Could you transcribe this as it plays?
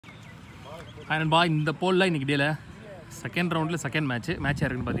And பாய் இந்த போலில் இன்றைக்கி டேல செகண்ட் ரவுண்டில் செகண்ட் மேட்ச்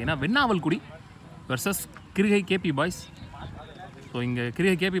யாருக்குன்னு பார்த்தீங்கன்னா Vennavalkudi versus கிருகை KP boys. So இங்கே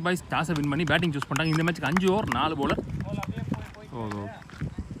கிருகை கேபி பாய்ஸ் டாஸை வின் பண்ணி பேட்டிங் சூஸ் பண்ணிட்டாங்க. இந்த மேட்ச்சுக்கு 5 over 4 bowler.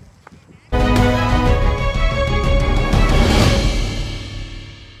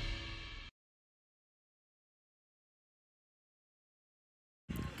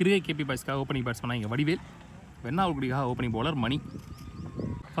 கிருகை KP பாய்ஸ்க்காக opening bats பண்ணாங்க வடிவேல், வெண்ணாவல்குடிக்காக ஓப்பனிங் பவுலர் மணி.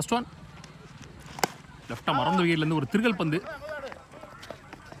 ஃபர்ஸ்ட் ஒன் லெஃப்டாக மறந்த விக்கெட்லேருந்து ஒரு திருகல் பந்து.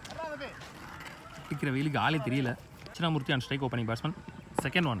 இருக்கிற வெயிலுக்கு ஆளே தெரியல. சின்னமூர்த்தி and strike opening batsman.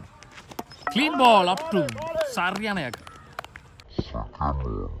 Second one clean ball up to சரியான ஏக்.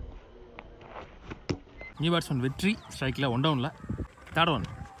 நியூ பேட்ஸ்மேன் வெற்றி ஸ்ட்ரைக்கில் 1 down. தேர்ட் ஒன்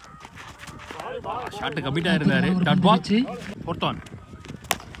ஷாட்டு கம்மிட்டாக இருந்தார். Dot ball. ஃபோர்த் ஒன்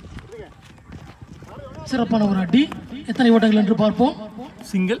சிறப்பான ஒரு அடி. எத்தனை ஓட்டங்கள் என்று பார்ப்போம்.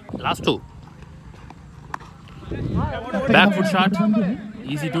 Single. Last 2 back food shot.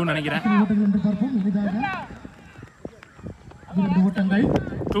 Easy 2 நினைக்கிறேன்.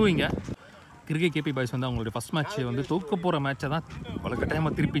 2 இங்கே கிருகை கேபி பாய்ஸ் வந்து அவங்களுடைய ஃபர்ஸ்ட் மேட்ச் வந்து தோக்க போகிற மேட்சை தான் வழக்க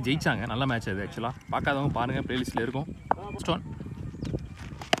டைமாக திருப்பி ஜெயிச்சாங்க. நல்ல மேட்ச் அது. ஆக்சுவலாக பார்க்காதவங்க பாருங்கள், பிளேலிஸ்ட்டில் இருக்கும். ஃபர்ஸ்ட் ஒன்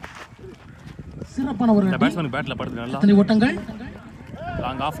சிறப்பான ஒரு பேட்ஸ்மேன் பேட்டில் படுத்து நல்லா எத்தனை ஓட்டங்கள்.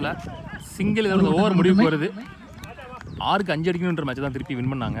 லாங் ஆஃபில் சிங்கிள். இதோட ஓவர் முடிவுக்கு வருது. 6க்கு 5 அடிக்கணுன்ற மேட்ச் தான் திருப்பி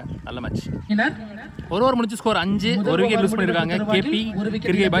வின் பண்ணாங்க. நல்ல மேட்ச். ஒரு ஓவர் முடிச்சு ஸ்கோர் 5. ஒரு விக்கெட் லூஸ் பண்ணியிருக்காங்க கேபி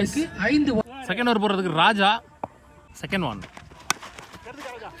கிருகை பாய்ஸ். செகண்ட் ஓவர் போடுறதுக்கு ராஜா. Second one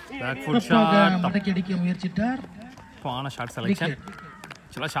pack food shot. மடக்கி அடிக்க முயற்சிட்டார். பான ஷாட் செலக்ஷன்.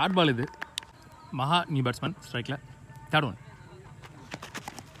 ஆக்சுவலாக ஷார்ட் பால் இது. மகா நியூ பேட்ஸ்மேன் ஸ்ட்ரைக்கில். தேர்ட் ஒன்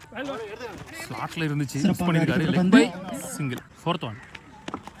ஸ்லாட்டில் இருந்துச்சு, மிஸ் பண்ணியிருக்காரு. Leg by single. Fourth one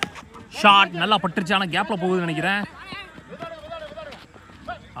shot நல்லா பட்டுருச்சு, ஆனால் கேப்பில் போகுதுன்னு நினைக்கிறேன்.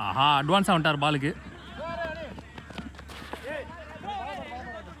 ஆஹா, அட்வான்ஸாக வந்துட்டார் பாலுக்கு.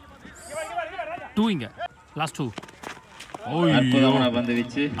 2 இங்கே லாஸ்ட் 2.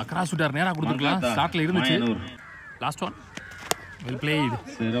 அக்ராஸ் விட்டார், நேராக கொடுத்துருக்கலாம். ஸ்லாட்டில் இருந்துச்சு. Last one well blade.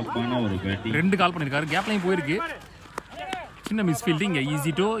 2 கால் பண்ணியிருக்காரு. கேப்லையும் போயிருக்கு. சின்ன மிஸ் ஃபீல்டிங்.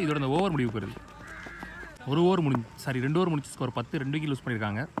 ஈஸி 2. இதோட இந்த ஓவர் முடிவுக்கு வருது. 2 ஓவர் முடிச்சு ஸ்கோர் 10. 2 விக்கெட் லூஸ்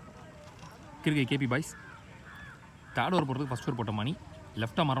பண்ணியிருக்காங்க கிருகை கேபி பாய்ஸ். தேர்ட் ஓவர் போகிறதுக்கு ஃபர்ஸ்ட் ஓவர் போட்ட மணி.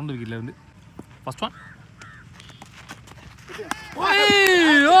 லெஃப்டாக மறந்து விக்கெட்லேருந்து. First one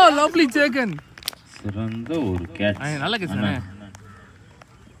lovely சேக்கன். சிறந்த ஒரு கேட்ச். நல்ல கேட்ச் தானே.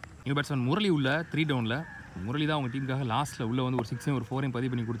 நியூ பேட்ஸ்மேன் முரளி உள்ள 3 down. முரளி தான் அவங்க டீமுக்காக லாஸ்ட்டில் உள்ள வந்து ஒரு 6 ஒரு 4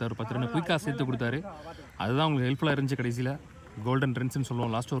 பதிவு பண்ணி கொடுத்தாரு. 10 ரன் குயிக்காக சேர்த்து கொடுத்தாரு. அதுதான் உங்களுக்கு ஹெல்ப்ஃபுல்லாக இருந்துச்சு. கடைசியில் கோல்டன் ரன்ஸ்ன்னு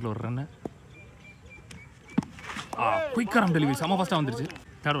சொல்லுவோம் லாஸ்ட் ஓவரில் ஒரு ரன்னு. குயிக்காக ரன் டெலிவரி செம்ம ஃபாஸ்ட்டாக வந்துருச்சு.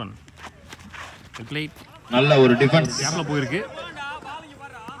 தேர்ட் ஒன் நல்ல ஒரு டிஃபென்ஸ். கேப்ல போயிருக்கு.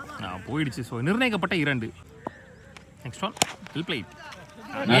 போயிடுச்சு. ஸோ நிர்ணயிக்கப்பட்ட 2. Next one well plate.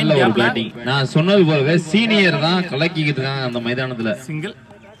 நல்ல ஒரு பேட்டிங். நான் சொன்னது போலவே சீனியர் தான் கலக்கிக்கிட்டு இருக்காங்க அந்த மைதானத்துல. சிங்கிள்.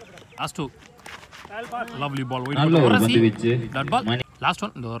 லாஸ்ட் 2 லவ்லி பால். நல்ல ஒரு பந்து வீச்சு. Dot ball. லாஸ்ட்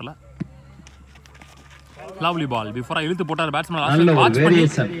ஒன் இந்த ஓவரில் லவ்லி பால். பிஃபோரா இழுத்து போட்டார் பேட்ஸ்மேன். லாஸ்ட் வாட்ச் பண்ணி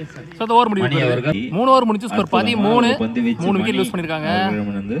ஸோ அந்த ஓவர் முடிவு. 3 ஓவர் முடிச்சு ஸ்கோர் 13. 3 விக்கெட் லூஸ் பண்ணியிருக்காங்க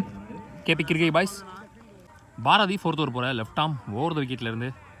KP கிருகை boys. Bharathi 4th over போகிற லெஃப்ட் ஆர்ம் ஓவர் த விக்கெட்ல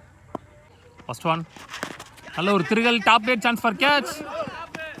இருந்து. ஃபர்ஸ்ட் ஒன் நல்ல ஒரு திருகல். Top rate chance for catch.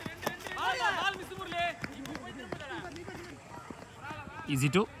 Easy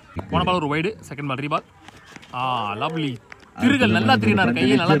 2. போன பால் ஒரு வைடு. Second ball ரீபால். லவ்லி திருகல். நல்லா திருகினார்,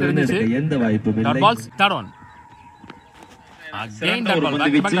 கையை நல்லா தெரிஞ்சிச்சு. Dot balls. Third one again dot ball.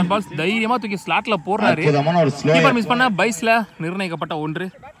 Back to back dot balls. தைரியமா தூக்கி ஸ்லாட்ல போடுறாரு. கீப்பர் மிஸ் பண்ண பைஸ்ல நிர்ணயிக்கப்பட்ட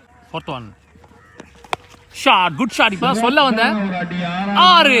 1. Fourth one shot. Good shot. இப்போ சொல்ல வந்தேன்.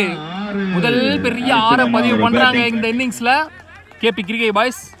 6 முதல் பெரிய 6 பதிவு பண்றாங்க இந்த இன்னிங்ஸ்ல கேபி கிருகை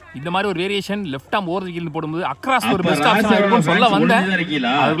பாய்ஸ். இந்த மாதிரி ஒரு variation left arm over wicket போடும்போது அக்ராஸ் ஒரு பெஸ்ட் ஆப்ஷன் இருக்கும்னு சொல்ல வந்தேன்.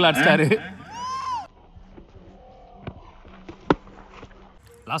 அதுக்குள்ள அடிச்சாரு.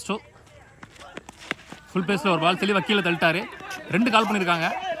 லாஸ்ட் ஃபுல் பேஸ்ல ஒரு பால் தெளிவாக கீழே தள்ளிட்டாரு. 2 கால் பண்ணியிருக்காங்க.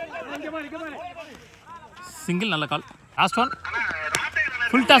 சிங்கிள். நல்ல கால். Last one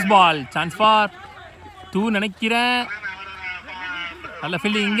full toss ball. Chance for 2 நினைக்கிறேன். நல்ல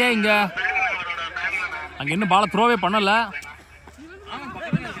ஃபீல்டிங். இங்கே அங்கே இன்னும் பாலை த்ரோவே பண்ணலை.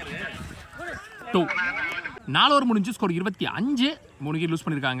 2 4 ஓவர் முடிஞ்சு ஸ்கோர் 25. 3 விக்கெட் லூஸ்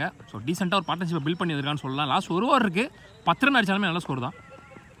பண்ணியிருக்காங்க. ஸோ டீசெண்டாக ஒரு பார்ட்னர்ஷிப்பை பில்ட் பண்ணி வந்திருக்கான்னு சொல்லலாம். லாஸ்ட் 1 ஓவர் இருக்குது. 10 ரன் அடிச்சாலுமே நல்ல ஸ்கோர் தான்.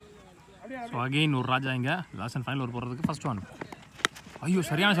 ஸோ அகெயின் ஒரு ராஜா இங்கே லாஸ்ட் அண்ட் ஃபைனல் ஓவர் போகிறதுக்கு. ஃபர்ஸ்ட் ஒன் ஐயோ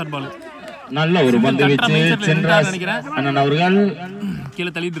சரியான ஷாட் பால். நல்ல ஒரு பந்து வீச்சு நினைக்கிறேன். அண்ணன் அவர்கள்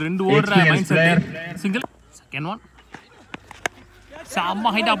கீழே தள்ளிட்டு 2 ஓடுற mind set. Single. Second one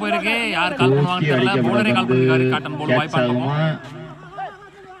செம்ம ஹைட்டா போயிருக்கு. யார் கால் பண்ணுவாங்கன்னு தெரியல. பவுலரே கால் பண்ணிருக்காரு. காட்டன் பவுல் வாய்ப்பாங்க.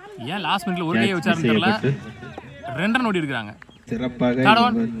 ஏன் லாஸ்ட் மினிட்ல ஒரு கையை வச்சாருன்னு தெரியல. 2 ரன் ஓடி இருக்காங்க. சிறப்பாக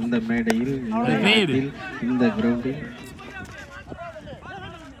இந்த மேடையில் இந்த கிரவுண்டில்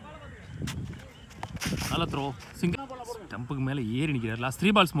நல்ல த்ரோ. சிங்கிள் ஸ்டம்புக்கு மேல ஏறி நிக்கிறார். Last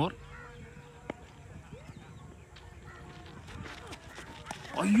 3 balls more.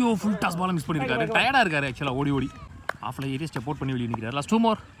 ஐயோ ஃபுல் டாஸ் பால் மிஸ் பண்ணிருக்காரு. டயர்டா இருக்காரு ஆக்சுவலா ஓடி ஓடி. ஆஃப்ல ஏறி ஸ்டெப் அவுட் பண்ணி வெளிய நிக்கிறார். Last 2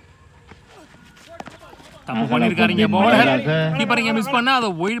 more. தப்பு பண்ணிருக்காருங்க பவுலர். கீப்பர் இங்க மிஸ் பண்ணா அத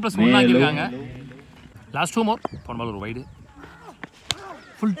வைட் ப்ளஸ் 1 ஆக்கிருக்காங்க. Last 2 more. போன பால் ஒரு வைட்.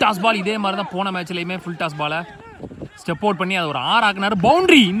 ஃபுல் டாஸ் பால் இதே மாதிரி தான் போன மேட்ச்லயுமே ஃபுல் டாஸ் பாலை ஸ்டெப் அவுட் பண்ணி அது ஒரு 6 ஆக்குனாரு.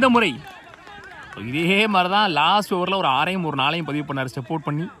 பவுண்டரி இந்த முறை. இதே மாதிரி தான் லாஸ்ட் ஓவரில் ஒரு 6ஐயும் ஒரு 4ஐயும் பதிவு பண்ணார் ஸ்டெப் அவுட்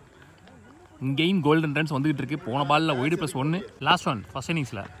பண்ணி. இங்கேயும் கோல்டன் ரன்ஸ் வந்துகிட்டு இருக்கு. போன பாலில் wide plus 1. Last one first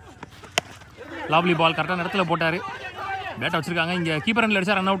இன்னிங்ஸில் லவ்லி பால் கரெக்டான இடத்துல போட்டார். பேட்டை வச்சுருக்காங்க. இங்கே கீப்பர் ரன்ல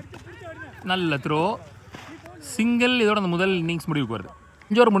அடிச்சா ரன் அவுட். நல்ல த்ரோ. சிங்கிள். இதோட அந்த முதல் இன்னிங்ஸ் முடிவுக்கு வருது.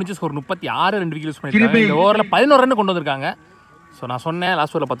 5 ஓவர் முடிஞ்சு ஸ்கோர் 36. 2 விக்கெட் யூஸ் பண்ணியிருக்காங்க. இந்த ஓவரில் 11 ரன் கொண்டு வந்திருக்காங்க. ஸோ நான் சொன்னேன்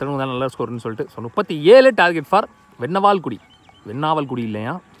லாஸ்ட் ஓவரில் 10 ரன் தான் நல்ல ஸ்கோர்னு சொல்லிட்டு. ஸோ 37 டார்கெட் ஃபார் வெண்ணவால்குடி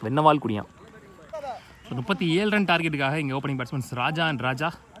இல்லையா, வெண்ணவால்குடியா. ஸோ 37 ரன் டார்கெட்டுக்காக இங்கே opening batsmen Raja and Raja.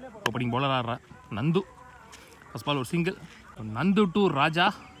 Opening bowler ஆடுற நந்து. ஃபர்ஸ்ட் பால் ஒரு single. Nandu to Raja.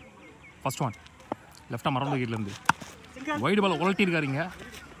 First one லெஃப்டாக மறந்த விக்கெட்லேருந்து வைடு பால் உலட்டிருக்காருங்க.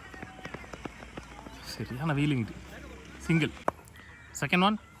 சரியான wheeling. Single. Second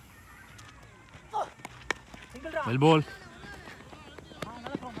one well பால்.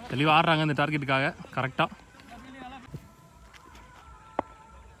 தெளிவாக ஆடுறாங்க இந்த டார்கெட்டுக்காக கரெக்டாக.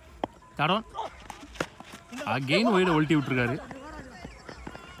 தேர்ட் ஒன் அகெயின் வைடு ஒல்ட்டி விட்டுருக்காரு.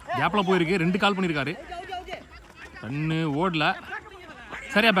 கேப்பில் போயிருக்கு. 2 கால் பண்ணியிருக்காரு. ரன்னு ஓடல.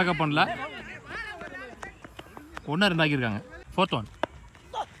 சரியாக பேக்கப் பண்ணல. 1-2 ஆக்கியிருக்காங்க. ஃபோர்த் ஒன்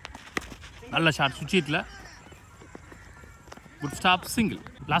நல்ல ஷாட் சுவிட்சில். Good stop. Single.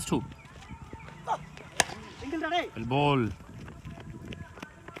 Last 2 well பால்.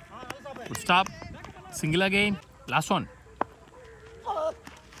 Good stop. Single again. Last one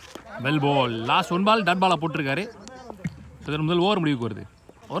well பால். லாஸ்ட் 1 பால் டாட் பாலாக போட்டிருக்காரு. இதன் முதல் ஓவர் முடிவுக்கு வருது.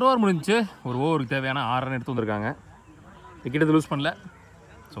 ஒரு ஓவர் முடிஞ்சு ஒரு ஓவருக்கு தேவையான 6 ரன் எடுத்து வந்திருக்காங்க. விக்கெட் லூஸ் பண்ணல.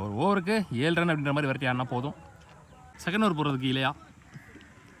 ஸோ ஒரு ஓவருக்கு 7 ரன் அப்படின்ற மாதிரி விரட்டி ஆடினா போதும். செகண்ட் ஓவர் போகிறதுக்கு இல்லையா.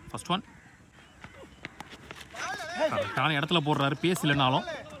 ஃபர்ஸ்ட் ஒன் கரெக்டான இடத்துல போடுறாரு. பேஸ் இல்லைனாலும்.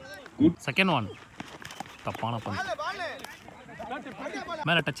 செகண்ட் ஒன் தப்பான பந்து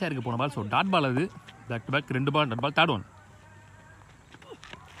மேலே டச்சாக இருக்கு போன பால். ஸோ டாட் பால் அது. Back to back 2 ball dot ball. Third one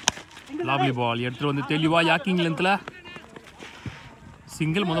lovely பால் எடுத்துகிட்டு வந்து தெளிவாக யாக்கிங் லென்த்தில்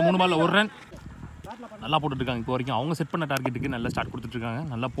சிங்கிள். 3 பாலில் 1 ரன். நல்லா போட்டுட்ருக்காங்க இப்போ வரைக்கும். அவங்க செட் பண்ண டார்கெட்டுக்கு நல்லா ஸ்டார்ட் கொடுத்துட்ருக்காங்க.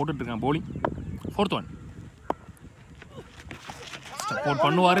 நல்லா போட்டுட்ருக்காங்க போலிங். ஃபோர்த் ஒன் சப்போர்ட்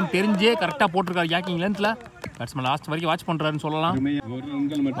பண்ணுவாருன்னு தெரிஞ்சே கரெக்டாக போட்டிருக்காரு யாக்கிங் லென்த்தில். பேட்ஸ்மேன் லாஸ்ட் வரைக்கும் வாட்ச் பண்ணுறாருன்னு சொல்லலாம்.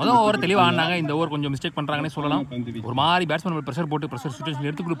 முதல் ஓவர் தெளிவாக ஆடினாங்க. இந்த ஓவர் கொஞ்சம் மிஸ்டேக் பண்ணுறாங்கன்னே சொல்லலாம். ஒரு மாதிரி பேட்ஸ்மேன் ப்ரெஷர் போட்டு ப்ரெஷர் சுச்சுவேஷன்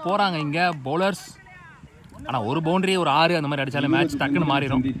எடுத்துக்கிட்டு போகிறாங்க இங்கே பவுலர்ஸ். ஆனால் ஒரு பவுண்டரி ஒரு 6 அந்த மாதிரி அடித்தாலும் மேட்ச் டக்குன்னு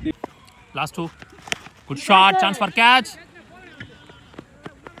மாறிடும். Last 2 good shot. Chance for catch.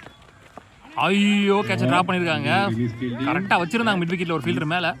 ஐயோ கேட்சை ட்ராப் பண்ணியிருக்காங்க. கரெக்டாக வச்சுருந்தாங்க மிட் விக்கெட்டில் ஒரு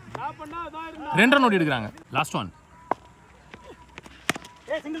ஃபீல்டர் மேலே. 2 ரன் ஓடி எடுக்கிறாங்க. Last one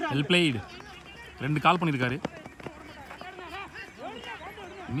well பிளேய்டு. 2 கால் பண்ணியிருக்காரு.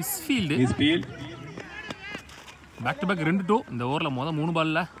 மிஸ்ஃபீல்டு. Back to back 2-2. இந்த ஓவரில் 3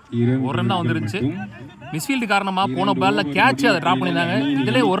 பாலில் 1 ரன் தான் வந்துருந்துச்சு. மிஸ்ஃபீல்டு காரணமாக போன பாலில் கேட்ச் அதை ட்ராப் பண்ணியிருந்தாங்க.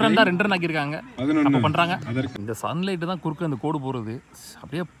 இதிலே 1 ரன் தான் 2 ரன் ஆக்கியிருக்காங்க. அப்போ பண்ணுறாங்க. இந்த சன்லைட்டு தான் குறுக்க அந்த கோடு போகிறது.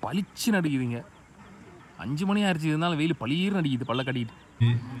 அப்படியே பளிச்சு நடிக்குதுங்க. 5 மணி ஆயிடுச்சு. இருந்தாலும் வெயில் பளிர் நடிக்குது பல்ல கட்டிக்கிட்டு.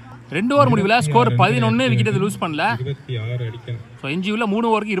 2 ஓவர் முடிவில் ஸ்கோர் 11. விக்கெட் லூஸ் பண்ணல. ஸோ எஞ்சியுள்ள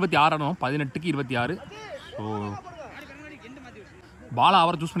 3 ஓவருக்கு 26 ரன். 18க்கு 26. ஸோ பாலா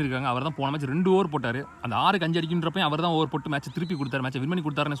அவர் சூஸ் பண்ணியிருக்காங்க. அவர் தான் போன மேட்ச் 2 ஓவர் போட்டார். அந்த 6க்கு 5 அடிக்கின்றப்பையும் அவர் தான் ஓவர் போட்டு மேட்ச் திருப்பி கொடுத்தாரு. மேட்சை வின் பண்ணி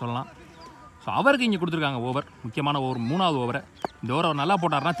கொடுத்தாருன்னு சொல்லலாம். ஸோ அவருக்கு இங்கே கொடுத்துருக்காங்க ஓவர். முக்கியமான ஓவர் 3வது ஓவரை. இந்த ஓவர் அவர் நல்லா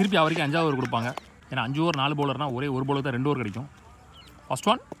போட்டார்னா திருப்பி அவருக்கு 5வது ஓவர் கொடுப்பாங்க. ஏன்னா 5 ஓவர் 4 பவுலர்னா ஒரே ஒரு பவுலர் தான் 2 ஓவர் கிடைக்கும். First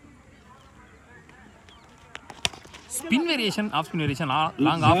one spin variation off spin variation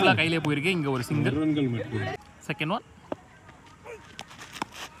long ஆஃப்ல கையிலே போயிருக்கு. இங்கே ஒரு single. Second one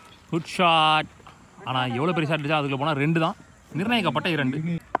good shot. ஆனால் எவ்வளோ பெரிய ஷாட் அடிச்சா அதுக்குள்ள போனால் 2 தான் நிர்ணயிக்கப்பட்ட 2.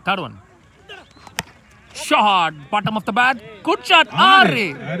 Third one shot bottom of the bad. Good shot. 6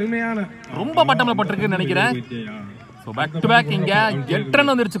 ரொம்ப பாட்டம்ல பட்டிருக்குன்னு நினைக்கிறேன். ஸோ பேக் டு பேக் இங்கே 8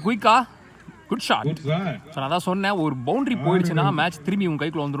 ரன் வந்துருச்சு குயிக்கா. Good shot. ஸோ நான் தான் சொன்னேன் ஒரு பவுண்டரி போயிடுச்சுன்னா மேட்ச் திரும்பி உங்கள்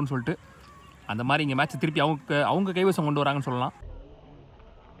கைக்குள்ள வந்துடும் சொல்லிட்டு. அந்த மாதிரி இங்கே மேட்ச் திருப்பி அவங்க கைவசம் கொண்டு வராங்கன்னு சொல்லலாம்.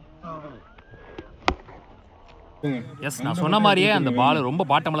 எஸ், நான் சொன்ன மாதிரியே அந்த பால் ரொம்ப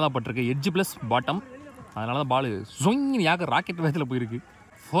பாட்டமில் தான் பட்டிருக்கு. எட்ஜ் ப்ளஸ் பாட்டம், அதனால தான் பால் ஸ்விங் யாக்க ராக்கெட் வேகத்தில் போயிருக்கு.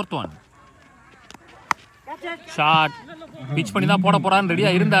 4th ஒன் ஷாட் பிச் பண்ணி தான் போட போறான்னு ரெடியா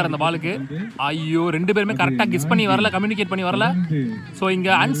இருந்தார் அந்த பாலுக்கு. ஐயோ, ரெண்டு பேருமே கரெக்டா கெஸ் பண்ணி வரல, கம்யூனிகேட் பண்ணி வரல. ஸோ இங்க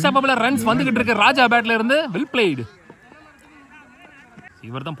அன்ஸ்டாப்பபிள் ரன்ஸ் வந்துகிட்டு இருக்கு ராஜா பேட்ல இருந்து. Well blade.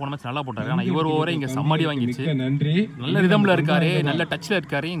 இவர் தான் போன மேட்ச் நல்லா போட்டாரு, ஆனா இவர் ஓவரே இங்க சம்மடி வாங்கிடுச்சு. நல்ல ரிதம்ல இருக்காரு, நல்ல டச்ல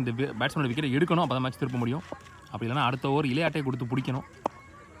இருக்காரு. இந்த பேட்ஸ்மேன் விக்கெட் எடுக்கணும், அப்பதான் மேட்ச் திருப்ப முடியும். அப்படி இல்லைன்னா அடுத்த ஓவர் இளையாட்டை கொடுத்து பிடிக்கணும்,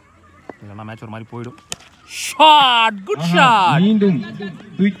 இல்லைன்னா மேட்ச் ஒரு மாதிரி போயிடும். Shot, good shot. மீண்டும்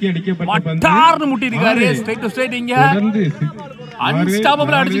தூக்கி அடிக்கப்பட்ட பந்து மட்டார்னு முட்டி இருக்காரு. ஸ்ட்ரைட் டு ஸ்ட்ரைட் இங்க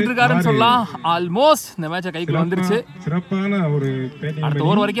அன்ஸ்டாப்பபிள் அடிச்சிட்டு இருக்காருன்னு சொல்லலாம். ஆல்மோஸ்ட் இந்த மேட்சை கைக்குள்ள வந்துருச்சு. சிறப்பான ஒரு அடுத்த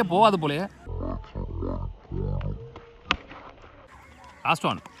ஓவர் வரைக்கும் போகாது போலயே. லாஸ்ட்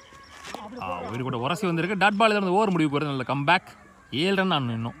ஒன் ஒரு கூட உரசி வந்திருக்கு. டாட் பால் இருந்து ஓவர் முடிவு போகிறது. நல்ல கம்பேக். 7 ரன்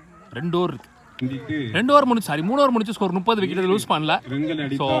ஆடணும், இன்னும் 2 ஓவர் இருக்கு. 2 ஓவர் முடிச்சு, சாரி 3 ஓவர் முடிச்சு ஸ்கோர் 30 விக்கெட் லூஸ் பண்ணல.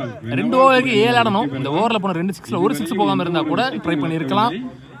 ஸோ 2 ஓவருக்கு 7 ஆடணும். இந்த ஓவரில் போன 2 6ல ஒரு 6 போகாமல் இருந்தால் கூட ட்ரை பண்ணியிருக்கலாம்.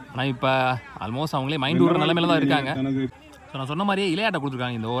 ஆனால் இப்போ ஆல்மோஸ்ட் அவங்களே மைண்ட் விடுற நிலைமையில தான் இருக்காங்க. ஸோ நான் சொன்ன மாதிரியே இளையாட்ட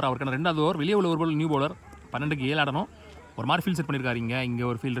கொடுத்துருக்காங்க இந்த ஓவர். அவருக்கான 2வது ஓவர் வெளியே உள்ள ஒரு பால் நியூ பவுலர் 12க்கு 7 ஆடணும். ஒரு மாதிரி ஃபீல்ட் செட் பண்ணியிருக்காரு. இங்கே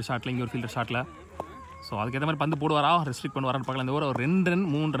ஒரு ஃபீல்டர் ஷாட்டில், இங்கே ஒரு ஃபீல்டர் ஷாட்டில். ஸோ அதுக்கேற்ற மாதிரி பந்து போடுவாரா, ரெஸ்ட்ரிக்ட் பண்ணுவாரான்னு பார்க்கலாம். இந்த ஓவர் ஒரு 2 ரன்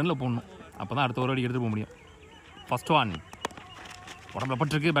 3 ரனில் போடணும், அப்போ தான் அடுத்த ஓவர் எடுத்துகிட்டு போக முடியும். ஃபர்ஸ்ட் ஒன் உடம்புல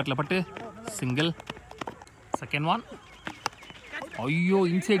பட்டிருக்கு, பேட்டில் பட்டு சிங்கிள். செகண்ட் ஒன் ஐயோ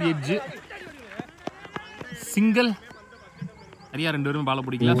இன்சைட் எட்ஜ் சிங்கிள். நிறையா 2 பேருமே பால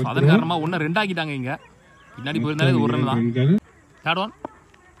பிடிக்கல. ஸோ அதன் காரணமாக 1 2 ஆக்கிட்டாங்க. இங்கே பின்னாடி போயிருந்தாலே இது 1 ரன் தான். Third one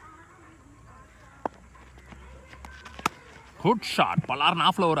good shot. பலார்னு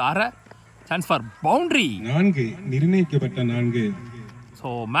ஆஃப்ல ஒரு 6 சான்ஸ் ஃபார் பவுண்டரி. 4 நிர்ணயிக்கப்பட்ட 4.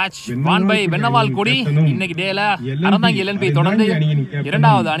 So match van by வென்னவால்குடி. இன்னைக்கு டேல அறந்தாங்கி LNP தொடர்ந்து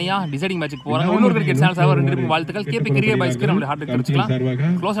 2வது அணியா டிசைடிங் மேட்சுக்கு போறாங்க. உள்ளூர் கிரிக்கெட் சேனல் சார்பாக 2 பேருக்கும் வாழ்த்துக்கள். கேபி கிரிக்கெட் பாய்ஸ்க்கு நம்மளுடைய ஹார்ட் தெரிஞ்சுக்கலாம்.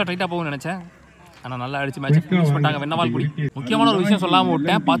 க்ளோஸா டைட்டா போகும்னு நினைச்சேன், ஆனால் நல்லா அடிச்சு மேட்ச் ஃபினிஷ் பண்ணிட்டாங்க வென்னவால்குடி. முக்கியமான ஒரு விஷயம் சொல்லாம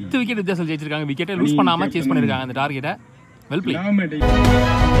விட்டேன், 10 விக்கெட் வித்தியாசம் ஜெயிச்சிருக்காங்க. விக்கெட்டை லூஸ் பண்ணாம சேஸ் பண்ணிருக்காங்க அந்த டார்கெட்டை. Well play.